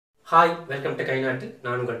Hi, welcome to kainaatu.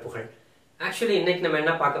 Naanu புகழ். Actually இன்னைக்கு நம்ம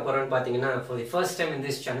என்ன பார்க்க போறோம்னு பாத்தீங்கன்னா for the first time in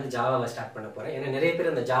this channel Java start பண்ண போறேன். ஏன்னா நிறைய பேர்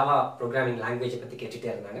இந்த Java programming language பத்தி கேட்டுட்டே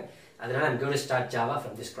இருந்தாங்க. அதனால I'm going to start Java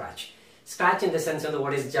from the scratch. Scratch in the sense of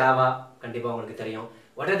what is Java கண்டிப்பா உங்களுக்கு தெரியும்.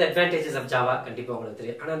 What are the advantages of Java கண்டிப்பா உங்களுக்கு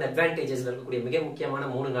தெரியும். ஆனா அந்த advantagesல இருக்கக்கூடிய மிக முக்கியமான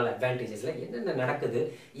 3-4 advantagesல என்னென்ன நடக்குது,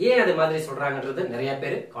 ஏன் அது மாதிரி சொல்றாங்கன்றது நிறைய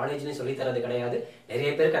பேர் காலேஜ்லயும் சொல்லி தரது கிடையாது.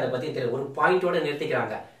 நிறைய பேருக்கு அதை பத்தி தெரியும். ஒரு பாயிண்டோட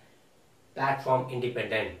நிறுத்திக்கிறாங்க. Platform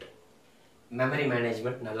independent. Memory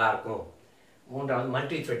management நல்லா இருக்கும். மூன்றாவது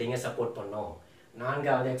மல்டி த்ரெட்டிங்கை சப்போர்ட் பண்ணும்.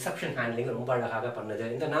 நான்காவது எக்ஸெப்ஷன் ஹேண்ட்லிங் ரொம்ப அழகாக பண்ணுது.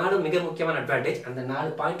 இந்த 4 மிக முக்கியமான அட்வான்டேஜ். அந்த 4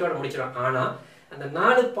 பாயிண்டோட முடிச்சிடும். ஆனா அந்த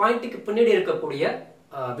 4 பாயிண்ட்டுக்கு பின்னாடி இருக்கக்கூடிய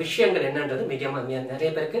விஷயங்கள் என்னன்றது நிறைய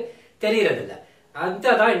பேருக்கு தெரியறது இல்லை.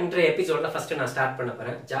 அதுதான் இன்றைய எபிசோட்ல ஃபர்ஸ்ட் நான் ஸ்டார்ட் பண்ண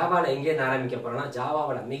போறேன். ஜாவால எங்கேருந்து ஆரம்பிக்க போறேன்னா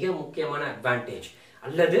ஜாவாவோட மிக முக்கியமான அட்வான்டேஜ்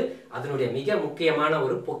அல்லது அதனுடைய மிக முக்கியமான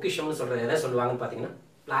ஒரு பொக்கிஷம்னு சொல்றது எதை சொல்லுவாங்கன்னு பாத்தீங்கன்னா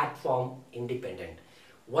platform independent.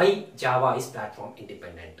 Why Java is platform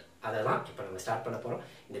independent? அததான் இப்போ நம்ம ஸ்டார்ட் பண்ண போறோம்.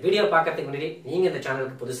 இந்த வீடியோ பார்க்கறதுக்கு முன்னாடி நீங்க இந்த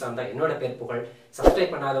சேனலுக்கு புதுசா இருந்தா என்னோட பேர் புகழ்.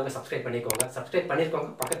 சப்ஸ்கிரைப் பண்ணாதவங்க சப்ஸ்கிரைப் பண்ணிக்கோங்க. சப்ஸ்கிரைப் பண்ணிருக்கோங்க.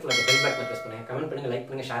 பக்கத்துல இருக்க பெல் பட்டனை பிரஸ் பண்ணுங்க. கமெண்ட் பண்ணுங்க, லைக்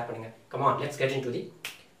பண்ணுங்க, ஷேர் பண்ணுங்க. Come on, let's get into the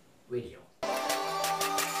video.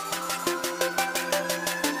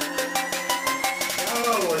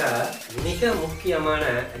 ஜாவாவோட மிக முக்கியமான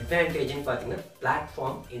அட்வான்டேஜ்னு பாத்தீங்கன்னா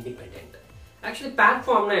பிளாட்ஃபார்ம் இண்டிபெண்டன்ட். ஆக்சுவலி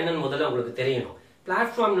பிளாட்ஃபார்ம்னா என்னன்னு முதல்ல உங்களுக்கு தெரியணும்.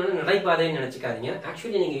 பிளாட்ஃபார்ம் நடைபாதைன்னு நினைச்சுக்காதீங்க.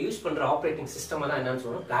 ஆக்சுவலி நீங்க யூஸ் பண்ற ஆப்ரேட்டிங் சிஸ்டம் தான் என்னன்னு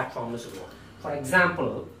சொல்லுவோம், பிளாட்ஃபார்ம்னு சொல்லுவோம். ஃபார் எக்ஸாம்பிள்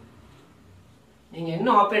நீங்க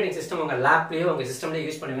என்ன ஆப்ரேட்டிங் சிஸ்டம் உங்க லேப்லயோ உங்க சிஸ்டம்லயோ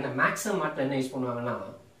யூஸ் பண்ணுவீங்கன்னா மேக்ஸிமம் மாட்டில் என்ன யூஸ் பண்ணுவாங்கன்னா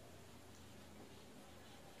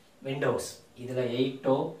விண்டோஸ். இதுல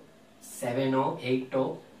 8ஓ 7ஓ 8ஓ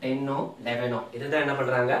 10ஓ 11ஓ இதுதான் என்ன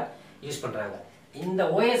பண்றாங்க யூஸ் பண்றாங்க. இந்த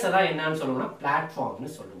ஓஎஸ் தான் என்னன்னு சொல்லுவோம்னா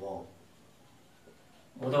பிளாட்ஃபார்ம்னு சொல்லுவோம்.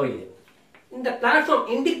 முதல் இது. இந்த பிளாட்ஃபார்ம்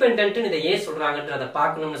இண்டிபெண்டன்ட் இதை ஏன் சொல்றாங்கன்றத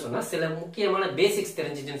பார்க்கணும்னு சொன்னா சில முக்கியமான பேசிக்ஸ்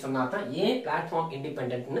தெரிஞ்சிச்சுன்னு சொன்னா தான் ஏன் பிளாட்ஃபார்ம்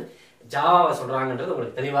இண்டிபெண்டன்ட்னு ஜாவாவை சொல்றாங்கன்றது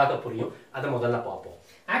உங்களுக்கு தெளிவாக புரியும். அதை முதல்ல பார்ப்போம்.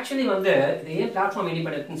 ஆக்சுவலி இது ஏன் பிளாட்ஃபார்ம்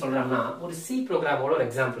இண்டிபெண்டன்ட்னு சொல்றாங்கன்னா ஒரு சி ப்ரோக்ராமோட ஒரு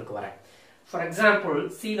எக்ஸாம்பிளுக்கு வரேன். ஃபார் எக்ஸாம்பிள்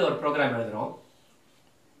சில ஒரு ப்ரோக்ராம் எழுதுறோம்.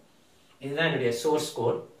 இதுதான் என்னுடைய சோர்ஸ்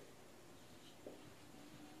கோட்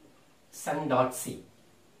sun.c.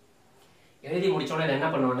 எழுதி முடிச்சோட என்ன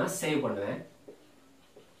பண்ணுவேன்னா சேவ் பண்ணுவேன்.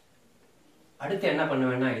 அடுத்து என்ன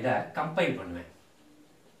பண்ணுவேன்னா இதை கம்பைல் பண்ணுவேன்.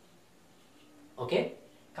 ஓகே,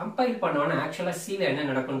 கம்பைல் பண்ணோன்னா ஆக்சுவலா சில என்ன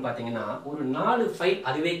நடக்கும்னு பாத்தீங்கன்னா ஒரு 4 ஃபைல்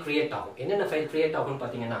அதுவே கிரியேட் ஆகும். என்னென்ன ஃபைல் கிரியேட் ஆகும்னு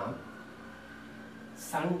பாத்தீங்கன்னா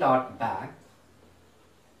sun.back,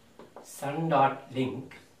 sun.link,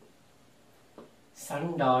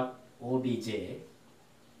 sun.obj,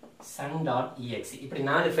 sun.exe இப்படி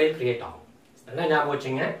 4 ஃபைல் கிரியேட் ஆகும். நல்லா ஞாபகம்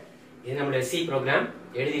வச்சுங்க. இது நம்மளுடைய சி ப்ரோக்ராம்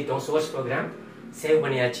எழுதிட்டோம். சோர்ஸ் ப்ரோக்ராம் சேவ்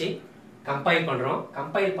பண்ணியாச்சு. கம்பைல் பண்றோம்.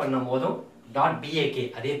 கம்பைல் பண்ணும் போதும் .bak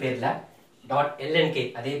அதே பேர்ல, .lnk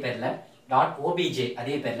அதே பேர்ல, .obj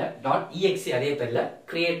அதே பேர்ல, .exe அதே பேர்ல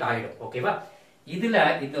கிரியேட் ஆயிடும். ஓகேவா? இதுல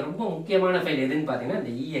இது ரொம்ப முக்கியமான ஃபைல் எதுன்னு பாத்தீங்கன்னா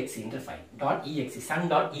இந்த exe ஃபைல் .exe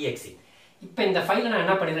sun.exe. இப்ப இந்த ஃபைலை நான்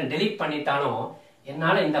என்ன பண்ணிடுறேன், டெலீட் பண்ணிட்டாலும்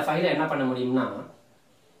என்னால இந்த ஃபைலை என்ன பண்ண முடியும்னா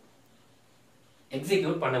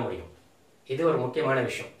எக்ஸிக்யூட் பண்ண முடியும். இது ஒரு முக்கியமான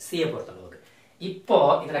விஷயம் சியை பொறுத்தளவுக்கு. இப்போ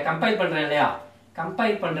இதுல கம்பைல் பண்றேன் இல்லையா,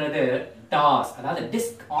 கம்பைல் பண்றது டாஸ் அதாவது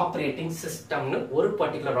டிஸ்க் ஆப்ரேட்டிங் சிஸ்டம்னு ஒரு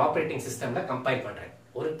பர்டிகுலர் ஆப்ரேட்டிங் சிஸ்டம்ல கம்பைல் பண்றேன்.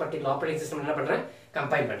 ஒரு பர்டிகுலர் ஆப்ரேட்டிங் சிஸ்டம் என்ன பண்றேன்,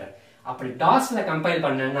 கம்பைல் பண்றேன். அப்படி டாஸ்ல கம்பைல்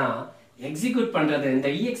பண்ணேன்னா எக்ஸிக்யூட் பண்றது இந்த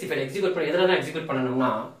exe ஃபைல் எக்ஸிக்யூட் பண்ண எதுல தான் எக்ஸிக்யூட்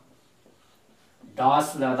பண்ணணும்னா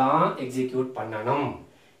டாஸ்ல தான் எக்ஸிக்யூட் பண்ணணும்.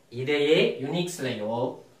 இதையே யுனிக்ஸ்லயோ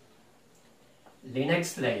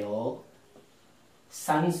லினக்ஸ்லயோ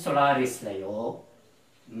சன் சோலாரிஸ்லயோ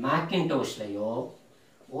மேக்கின்டோஷ்லயோ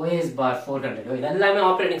OS bar 400 இதெல்லாமே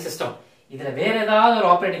ஆப்ரேட்டிங் சிஸ்டம். இதுல வேற ஏதாவது ஒரு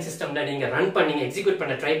ஆப்ரேட்டிங் சிஸ்டம்ல நீங்க ரன் பண்ணீங்க எக்ஸிக்யூட்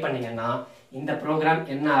பண்ண ட்ரை பண்ணீங்கன்னா இந்த ப்ரோக்ராம்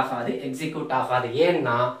என்ன ஆகாது, எக்ஸிக்யூட் ஆகாது.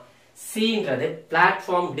 ஏன்னா சின்றது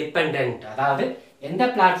பிளாட்ஃபார்ம் டிபெண்டன்ட். அதாவது எந்த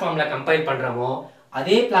பிளாட்ஃபார்ம்ல கம்பைல் பண்றோமோ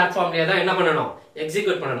அதே பிளாட்ஃபார்ம்லயே தான் என்ன பண்ணணும்,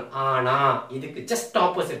 எக்ஸிக்யூட் பண்ணணும். ஆனா இதுக்கு ஜஸ்ட்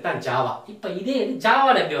ஆப்போசிட் தான் ஜாவா. இப்ப இதே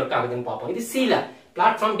ஜாவால எப்படி ஒர்க் ஆகுதுன்னு பார்ப்போம். இது சில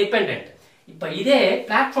பிளாட்ஃபார்ம் டிபெண்டன்ட். இப்ப இதே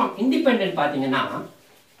பிளாட்ஃபார்ம் இண்டிபெண்டன்ட் பாத்தீங்கன்னா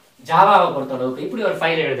ஜாவாவை பொறுத்தளவுக்கு இப்படி ஒரு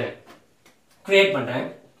ஃபைல் எழுதுறேன், கிரியேட் பண்றேன்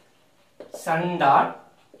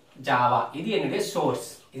sun.java. இது என்னுடைய சோர்ஸ்.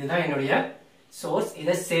 இதுதான் என்னுடைய சோர்ஸ்.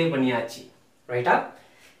 இதை சேவ் பண்ணியாச்சு. ரைட்டா?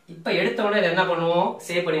 இப்ப எடுத்த உடனே என்ன பண்ணுவோம்,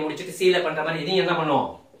 சேவ் பண்ணி முடிச்சுட்டு சீல பண்ற மாதிரி இதையும் என்ன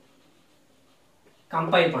பண்ணுவோம்,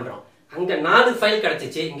 கம்பைல் பண்றோம். அங்க 4 ஃபைல்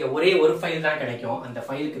கிடைச்சிச்சு, இங்க ஒரே ஒரு ஃபைல் தான் கிடைக்கும். அந்த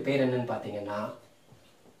ஃபைலுக்கு பேர் என்னன்னு பாத்தீங்கன்னா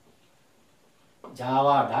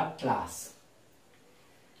java.class.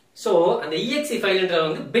 சோ அந்த exe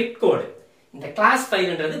ஃபைல்ன்றது பிட் கோட், இந்த கிளாஸ்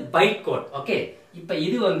ஃபைல்ன்றது பைட் கோட். ஓகே, இப்ப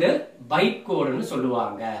இது பைட் கோட்னு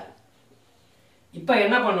சொல்லுவாங்க. இப்ப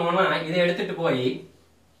என்ன பண்ணுவோம்னா இதை எடுத்துட்டு போய்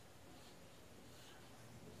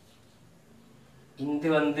இது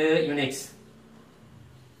வந்து யூனிக்ஸ்,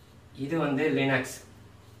 இது வந்து லினக்ஸ்,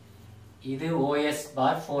 இது OS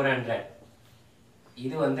bar 400,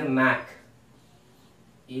 இது வந்து மேக்,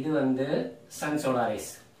 இது வந்து சன்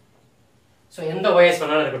சோலாரிஸ். ஸோ எந்த OS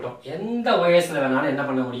வேணாலும் இருக்கட்டும், எந்த OSல வேணாலும் என்ன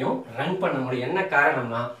பண்ண முடியும், ரன் பண்ண முடியும். என்ன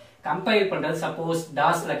காரணம்னா கம்பைல் பண்றது, சப்போஸ்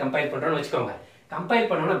டாஸ்ல கம்பைல் பண்றோம்னு வச்சுக்கோங்க, கம்பைல்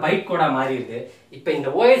பண்ணோம்னா பைட் கோடா மாறிடுது. இப்போ இந்த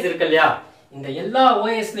OS இருக்கு இல்லையா, இந்த எல்லா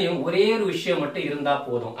OSலயும் ஒரே ஒரு விஷயம் மட்டும் இருந்தா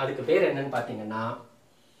போதும். அதுக்கு பேர் என்னன்னு பாத்தீங்கன்னா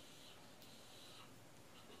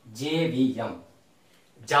JVM,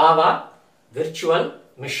 ஜாவா விர்ச்சுவல்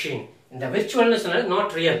மிஷின். இந்த விர்ச்சுவல்னு சொன்னா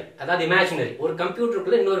நாட் ரியல், அதாவது இமேஜினரி. ஒரு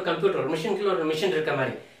கம்ப்யூட்டருக்குள்ள இன்னொரு கம்ப்யூட்டர், ஒரு மிஷினுக்குள்ள ஒரு மிஷின் இருக்க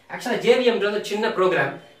மாதிரி. ஆக்சுவலா JVMன்றது சின்ன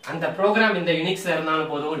ப்ரோக்ராம். அந்த ப்ரோக்ராம் இந்த யுனிக்ஸ்ல இருந்தாலும்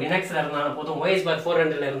போதும், லினக்ஸ்ல இருந்தாலும் போதும், OS bar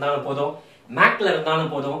 400ல இருந்தாலும் போதும், மேக்ல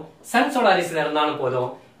இருந்தாலும் போதும், சன் சோலாரிஸ்ல இருந்தாலும் போதும்.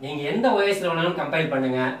 நீங்க எந்த OSல வேணாலும் கம்பைல்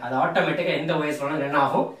பண்ணுங்க, அது ஆட்டோமேட்டிக்கா எந்த OS வேணாலும் என்ன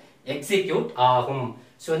ஆகும், எக்ஸிக்யூட் ஆகும்.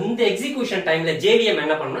 சோ இந்த எக்ஸிகியூஷன் டைம்ல JVM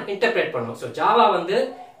என்ன பண்ணணும், இன்டர்பிரேட் பண்ணும். சோ ஜாவா வந்து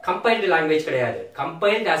கம்பைல்டு லாங்குவேஜ் கிடையாது,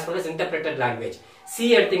 compiled as well as interpreted language. C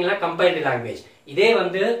எடுத்தீங்கன்னா கம்பைல்டு லாங்குவேஜ், இதே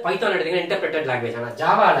வந்து பைத்தான் எடுத்தீங்கன்னா இன்டர்பிரேட்டட் லாங்குவேஜ். ஆனா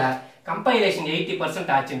ஜாவால கம்பைலேஷன்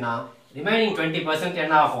 80% ஆச்சுன்னா ரிமைனிங் 20%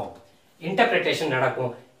 என்ன ஆகும், இன்டர்பிரேட்டேஷன்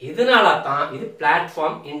நடக்கும். இதனால தான் இது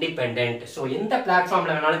பிளாட்ஃபார்ம் இண்டிபெண்டன்ட். சோ எந்த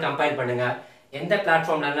பிளாட்ஃபார்ம்ல வேணாலும் கம்பைல் பண்ணுங்க, எந்த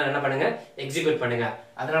பிளாட்ஃபார்ம்ல என்ன பண்ணுங்க, எக்ஸிக்யூட் பண்ணுங்க.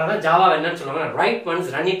 அதனால தான் ஜாவா என்னன்னு சொல்லுவாங்க, ரைட்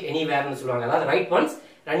ஒன்ஸ் ரன் இட் எனிவேர்னு சொல்லுவாங்க. அதாவது right once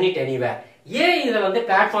run it anywhere. ஏன் இதுல வந்து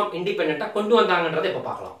பிளாட்ஃபார்ம் இண்டிபெண்டன்ட்டா கொண்டு வந்தாங்கன்றதை இப்ப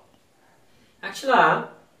பார்க்கலாம். ஆக்சுவலா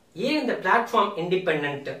ஏன் இந்த பிளாட்ஃபார்ம்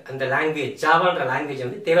இண்டிபெண்டன்ட் அந்த லாங்குவேஜ், ஜாவான்ற லாங்குவேஜ்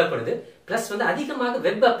வந்து தேவைப்படுது, பிளஸ் வந்து அதிகமாக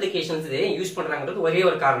வெப் அப்ளிகேஷன்ஸ் இதை யூஸ் பண்றாங்கன்றது ஒரே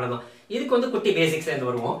ஒரு காரணம் தான். இதுக்கு வந்து குட்டி பேசிக்ஸ்ல இருந்து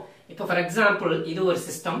வருவோம். இப்போ ஃபார் எக்ஸாம்பிள் இது ஒரு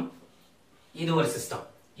சிஸ்டம், இது ஒரு சிஸ்டம்,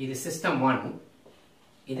 இது சிஸ்டம் 1,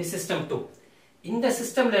 இது சிஸ்டம் 2. இந்த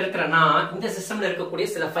சிஸ்டம்ல இருக்கிறனா, இந்த சிஸ்டம்ல இருக்கக்கூடிய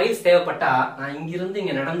சில ஃபைல்ஸ் தேவைப்பட்டா நான் இங்கிருந்து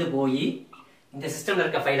இங்க நடந்து போய் இந்த சிஸ்டம்ல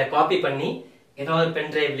இருக்க ஃபைலை காப்பி பண்ணி ஏதாவது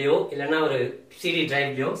பென் டிரைவ்லயோ இல்லைன்னா ஒரு சிடி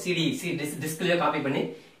டிரைவ்லயோ டிஸ்க்லயோ காப்பி பண்ணி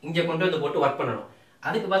இங்க கொண்டு வந்து போட்டு ஒர்க் பண்ணணும்.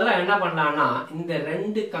 அதுக்கு பதிலாக என்ன பண்ணலாம்னா இந்த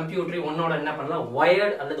ரெண்டு கம்ப்யூட்டரையும் ஒன்னோட என்ன பண்ணலாம்,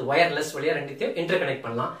 வயர்டு அல்லது வயர்லெஸ் வழியா ரெண்டுத்தையும் இன்டர்கனெக்ட்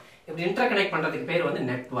பண்ணலாம். இப்படி இன்டர்கனெக்ட் பண்றதுக்கு பேர் வந்து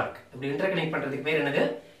நெட்வொர்க். இப்படி இன்டர்கனெக்ட் பண்றதுக்கு பேர் என்னது,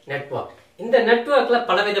 நெட்வொர்க். இந்த நெட்வொர்க்ல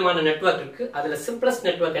பலவிதமான நெட்வொர்க் இருக்கு. அதுல சிம்பிளஸ்ட்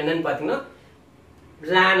நெட்வொர்க் என்னன்னு பாத்தீங்கன்னா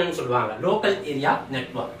லேன்னு சொல்லுவாங்க, லோக்கல் ஏரியா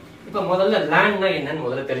நெட்வொர்க். இப்ப முதல்ல லேன்னா என்னன்னு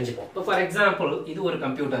முதல்ல தெரிஞ்சுப்போம். இப்போ ஃபார் எக்ஸாம்பிள் இது ஒரு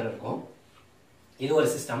கம்ப்யூட்டர் இருக்கும், இது ஒரு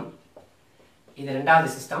சிஸ்டம், இது ரெண்டாவது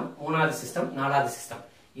சிஸ்டம், மூணாவது சிஸ்டம், நாலாவது சிஸ்டம்.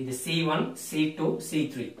 இது C1, C2,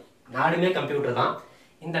 C3 நாலுமே கம்ப்யூட்டர் தான்.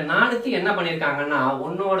 இந்த நாலுக்கு என்ன பண்ணிருக்காங்கன்னா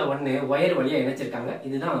ஒன்னோட ஒன்னு வயர் வழியா இணைச்சிருக்காங்க.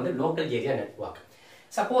 இதுதான் வந்து லோக்கல் ஏரியா நெட்வொர்க்.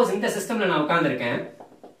 சப்போஸ் இந்த சிஸ்டம்ல நான் உட்கார்ந்துருக்கேன்,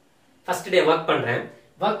 ஃபர்ஸ்ட் டே ஒர்க் பண்றேன்,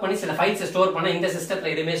 ஒர்க் பண்ணி சில ஃபைல்ஸ் ஸ்டோர் பண்ண இந்த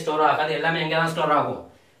சிஸ்டத்துல எதுவுமே ஸ்டோர் ஆகாது, எல்லாமே எங்க தான் ஸ்டோர் ஆகும்,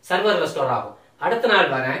 சர்வர்ல ஸ்டோர் ஆகும். அடுத்த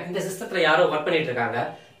நாள் வரேன், இந்த சிஸ்டத்துல யாரோ ஒர்க் பண்ணிட்டு இருக்காங்க,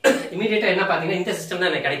 இமீடியட்டா என்ன பாத்தீங்கன்னா இந்த சிஸ்டம்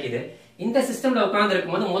தான் எனக்கு கிடைக்குது. இந்த சிஸ்டம்ல உட்கார்ந்து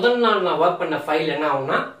இருக்கும்போது முதல் நாள் நான் ஒர்க் பண்ண ஃபைல் என்ன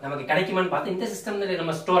ஆகும்னா நமக்கு கிடைக்குமான்னு பார்த்து இந்த சிஸ்டம்ல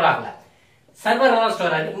நம்ம ஸ்டோர் ஆகல, சர்வர்ல தான்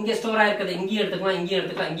ஸ்டோர் ஆகுது. இங்க ஸ்டோர் ஆயிருக்கிறது இங்கேயும் எடுத்துக்கலாம், இங்கேயும்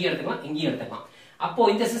எடுத்துக்கலாம், இங்கேயும் எடுத்துக்கலாம், இங்கேயும் எடுத்துக்கலாம். அப்போ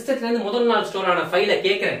இந்த சிஸ்டத்துல இருந்து முதல் நாள் ஸ்டோர் ஆன ஃபைலை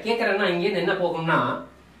கேட்கறேன்னா இங்க இருந்து என்ன போகும்னா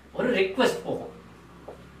ஒரு ரிக்வெஸ்ட் போகும்.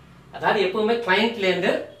 அதாவது எப்பவுமே கிளையண்ட்ல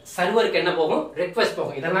இருந்து சர்வருக்கு என்ன போகும், ரிக்வெஸ்ட்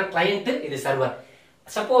போகும். இதெல்லாம் கிளையண்ட், இது சர்வர்.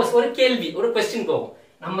 சப்போஸ் ஒரு கேள்வி, ஒரு கொஸ்டின் போகும்,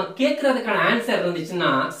 நம்ம கேட்கறதுக்கான ஆன்சர் இருந்துச்சுன்னா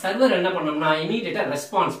சர்வர் என்ன பண்ணோம்னா இமீடியட்டா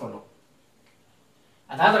ரெஸ்பான்ஸ் பண்ணும்,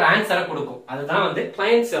 அதாவது ஒரு ஆன்சரை கொடுக்கும். அதுதான் வந்து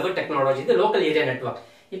கிளையண்ட் சர்வர் டெக்னாலஜி, இது லோக்கல் ஏரியா நெட்வொர்க்.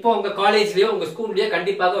 இப்போ உங்க காலேஜ்லயோ உங்க ஸ்கூல்லயோ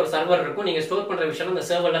கண்டிப்பாக ஒரு சர்வர் இருக்கும். நீங்க ஸ்டோர் பண்ற விஷயம் அந்த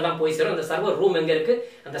சர்வர்ல தான் போய் சேரும். அந்த சர்வர் ரூம் எங்க இருக்கு,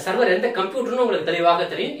 அந்த சர்வர் எந்த கம்ப்யூட்டர்னு உங்களுக்கு தெளிவாக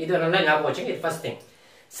தெரியும். இது நல்லா ஞாபகம் வச்சுங்க. இது ஃபர்ஸ்ட் திங்.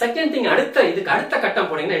 செகண்ட் திங், இதுக்கு அடுத்த கட்டம்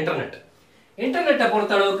போனீங்கன்னா இன்டர்நெட். இன்டர்நெட்டை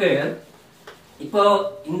பொறுத்த அளவுக்கு இப்போ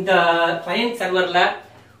இந்த கிளையண்ட் சர்வர்ல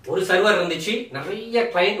ஒரு சர்வர் இருந்துச்சு, நிறைய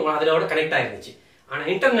கிளையண்ட் அதோட கனெக்ட் ஆயிருந்துச்சு. ஆனா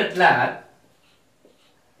இன்டர்நெட்ல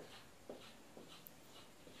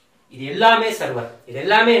இது எல்லாமே சர்வர், இது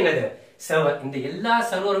எல்லாமே என்னது, சர்வர். இந்த எல்லா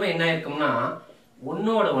சர்வருமே என்ன இருக்கும்னா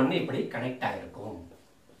ஒன்னோட ஒண்ணு இப்படி கனெக்ட் ஆயிருக்கும்.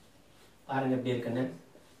 பாருங்க எப்படி இருக்குன்னு.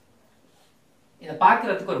 இத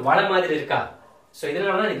பாக்குறதுக்கு ஒரு வலை மாதிரி இருக்கா? சோ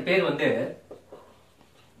இதனாலதான் இதுக்கு பேர் வந்து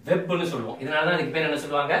வெப்னு சொல்லுவோம். இதனாலதான் இதுக்கு பேர் என்ன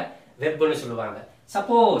சொல்லுவாங்க, வெப்னு சொல்லுவாங்க.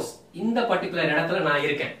 சப்போஸ் இந்த பர்டிகுலர் இடத்துல நான்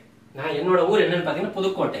இருக்கேன், நான் என்னோட ஊர் என்னன்னு பாத்தீங்கன்னா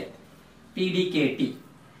புதுக்கோட்டை, PDKT.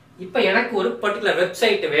 இப்ப எனக்கு ஒரு பர்டிகுலர்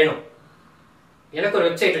வெப்சைட் வேணும், எனக்கு ஒரு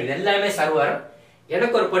வெப்சைட் வேணும், எல்லாமே சர்வர்.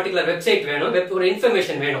 எனக்கு ஒரு பர்டிகுலர் வெப்சைட் வேணும், ஒரு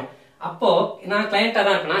இன்ஃபர்மேஷன் வேணும். அப்போ நான் கிளையண்டா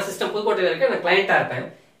தான் இருப்பேன், நான் சிஸ்டம் புதுக்கோட்டையில இருக்கேன், நான் கிளையண்டா இருப்பேன்.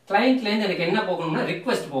 கிளையண்ட்ல இருந்து எனக்கு என்ன போகணும்னா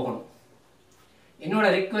ரிக்வெஸ்ட் போகணும். என்னோட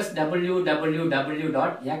ரிக்வெஸ்ட் www.xyz.com.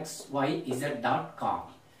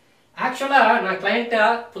 ஆக்சுவலா நான் கிளையண்டா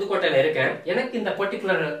புதுக்கோட்டையில இருக்கேன், எனக்கு இந்த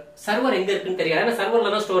பர்டிகுலர் சர்வர் எங்க இருக்குன்னு தெரியாது. ஏன்னா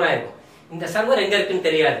சர்வர்ல தான் ஸ்டோர் ஆயிருக்கும், இந்த சர்வர் எங்க இருக்குன்னு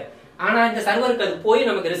தெரியாது. ஆனா இந்த சர்வருக்கு அது போய்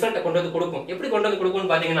நமக்கு ரிசல்ட்டை கொண்டு வந்து கொடுக்கும். எப்படி கொண்டு வந்து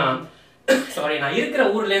கொடுக்கும்னு பாத்தீங்கன்னா சாரி, நான் இருக்கிற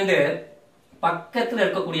ஊர்ல இருந்து பக்கத்துல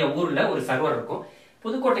இருக்கக்கூடிய ஊர்ல ஒரு சர்வர் இருக்கும்.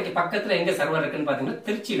 புதுக்கோட்டைக்கு பக்கத்துல எங்க சர்வர் இருக்குன்னு பாத்தீங்கன்னா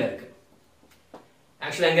திருச்சியில இருக்கு.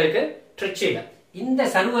 ஆக்சுவலா எங்க இருக்கு? திருச்சியில. இந்த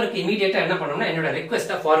சர்வருக்கு இமீடியட்டா என்ன பண்ணணும்னா என்னோட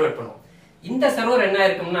ரெக்வெஸ்ட்டை ஃபார்வர்ட் பண்ணுவோம். இந்த சர்வர் என்ன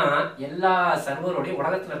இருக்கும்னா எல்லா சர்வரோடையும்,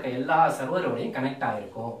 உலகத்துல இருக்க எல்லா சர்வரோடையும் கனெக்ட்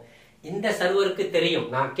ஆயிருக்கும். இந்த சர்வருக்கு தெரியும்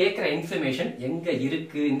நான் கேட்கிற இன்ஃபர்மேஷன் எங்க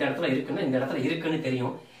இருக்கு, இந்த இடத்துல இருக்குன்னா இந்த இடத்துல இருக்குன்னு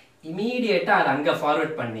தெரியும். இமீடியட்டா அதை அங்க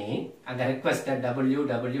ஃபார்வர்ட் பண்ணி அந்த ரெக்வெஸ்ட்டை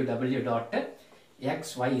www.xyz.com.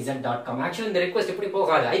 ஆக்சுவலி இந்த ரெக்வெஸ்ட் இப்படி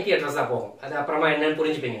போகாது, ஐபி அட்ரஸா போகும். அது அப்புறமா என்னன்னு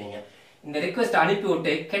புரிஞ்சுப்பீங்க நீங்க. இந்த ரெக்வெஸ்ட் அனுப்பி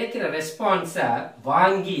விட்டு கிடைக்கிற ரெஸ்பான்ஸை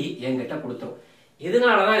வாங்கி என்கிட்ட கொடுத்துரும்.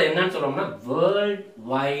 இதனாலதான் என்னன்னு சொல்றோம்னா வேர்ல்ட்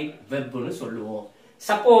வைட் வெப்னு சொல்லுவோம்.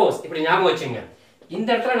 சப்போஸ் இப்படி ஞாபகம் வச்சுங்க, இந்த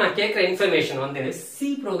இடத்துல நான் கேட்கிற இன்ஃபர்மேஷன் வந்து சி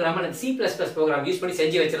ப்ரோக்ராம் அல்லது C++ ப்ரோக்ராம் யூஸ் பண்ணி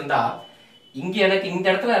செஞ்சு வச்சிருந்தா இங்க எனக்கு இந்த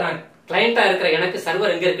இடத்துல நான் கிளையண்டா இருக்கிற எனக்கு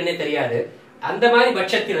சர்வர் எங்க இருக்குன்னே தெரியாது. அந்த மாதிரி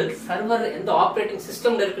பட்சத்தில் சர்வர் எந்த ஆப்ரேட்டிங்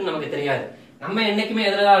சிஸ்டம்ல இருக்குன்னு நமக்கு தெரியாது. நம்ம என்னைக்குமே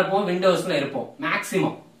எதுலதான் இருப்போம்? விண்டோஸ்ல இருப்போம்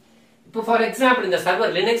மேக்சிமம். இப்போ ஃபார் எக்ஸாம்பிள் இந்த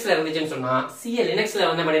சர்வர் லினக்ஸ்ல இருந்துச்சுன்னு சொன்னா சிஏ லினக்ஸ்ல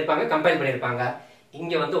வந்து பண்ணிருப்பாங்க, கம்பைல் பண்ணிருப்பாங்க.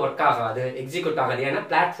 இங்க வந்து ஒர்க் ஆகாது, எக்ஸிக்யூட் ஆகாது. ஏன்னா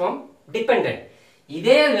பிளாட்ஃபார்ம் டிபெண்டன்ட்.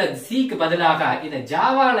 இதே சிக்கு பதிலாக இதை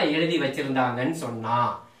ஜாவால எழுதி வச்சிருந்தாங்கன்னு சொன்னா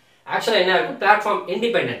ஆக்சுவலா என்ன இருக்கும்? Platform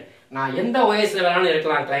independent. நான் எந்த ஓஎஸ்ல வேணாலும்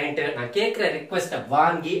இருக்கலாம் கிளையண்ட். நான் கேட்கிற ரிக்வெஸ்ட்டை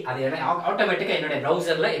வாங்கி அது ஆட்டோமேட்டிக்கா என்னுடைய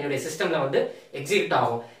ப்ரௌசர்ல என்னுடைய சிஸ்டம்ல வந்து எக்ஸிக்யூட்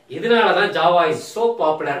ஆகும். இதனாலதான் ஜாவா இஸ் சோ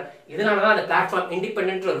பாப்புலர். இதனாலதான் அந்த பிளாட்ஃபார்ம்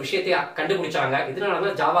இண்டிபெண்டன்ட் ஒரு விஷயத்தை கண்டுபிடிச்சாங்க.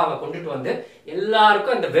 இதனாலதான் ஜாவாவை கொண்டுட்டு வந்து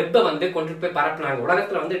எல்லாருக்கும் அந்த வெப்பை வந்து கொண்டுட்டு போய் பரப்புனாங்க.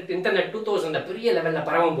 உலகத்துல வந்து இன்டர்நெட் 2000 பெரிய லெவல்ல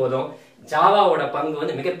பரவும் போதும் ஜாவாவோட பங்கு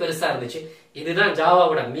வந்து மிக பெருசா இருந்துச்சு. இதுதான்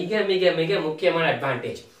ஜாவாவோட மிக மிக மிக முக்கியமான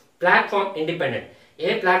அட்வான்டேஜ், பிளாட்ஃபார்ம் இண்டிபெண்டன்ட்.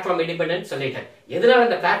 ஏன் பிளாட்ஃபார்ம் இண்டிபெண்டன்ட் சொல்லிட்டேன். எதனால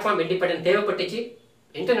இந்த பிளாட்ஃபார்ம் இண்டிபெண்டன்ட் தேவைப்பட்டுச்சு?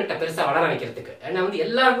 இன்டர்நெட்டை பெருசா வளர வைக்கிறதுக்கு. ஏன்னா வந்து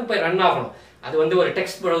எல்லாருக்கும் போய் ரன் ஆகணும். அது வந்து ஒரு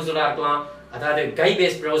டெக்ஸ்ட் ப்ரௌசரா இருக்கலாம், அதாவது கை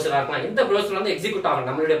பேஸ்ட் ப்ரௌசரா இருக்கலாம். எந்த ப்ரௌசர்ல வந்து எக்ஸிக்யூட் ஆகணும்,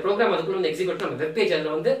 நம்மளுடைய ப்ரோக்ராம் அதுக்குள்ள வந்து எக்ஸிக்யூட் நம்ம வெப் பேஜ்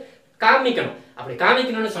அதுல வந்து காமிக்கணும். அப்படி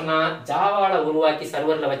காமிக்கணும்னு சொன்னா ஜாவால உருவாக்கி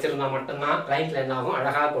சர்வர்ல வச்சிருந்தா மட்டும்தான் கிளையண்ட்ல என்ன ஆகும்?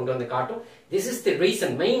 அழகா கொண்டு வந்து காட்டும். This is the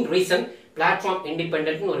reason, main reason platform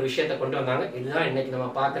independent ஒரு விஷயத்தை கொண்டு வந்தாங்க. இதுதான் இன்னைக்கு நம்ம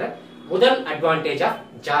பாக்குற முதல் அட்வான்டேஜ் ஆஃப்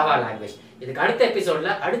ஜாவா லாங்குவேஜ். இதுக்கு அடுத்த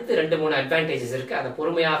எபிசோட்ல அடுத்து 2-3 அட்வான்டேஜஸ் இருக்கு. அதை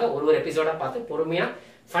பொறுமையாக ஒரு எபிசோடா பார்த்து பொறுமையா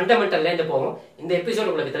ஃபண்டமெண்டல்ல இருந்து போவோம். இந்த எபிசோட்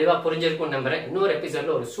உங்களுக்கு தெளிவா புரிஞ்சிருக்கும் நம்புறேன். இன்னொரு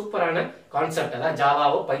எபிசோட்ல ஒரு சூப்பரான கான்செப்ட், அதாவது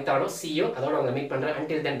ஜாவாவோ பைத்தானோ சியோ அதோட உங்களை மீட் பண்றேன்.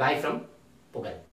 until then bye from புகழ்.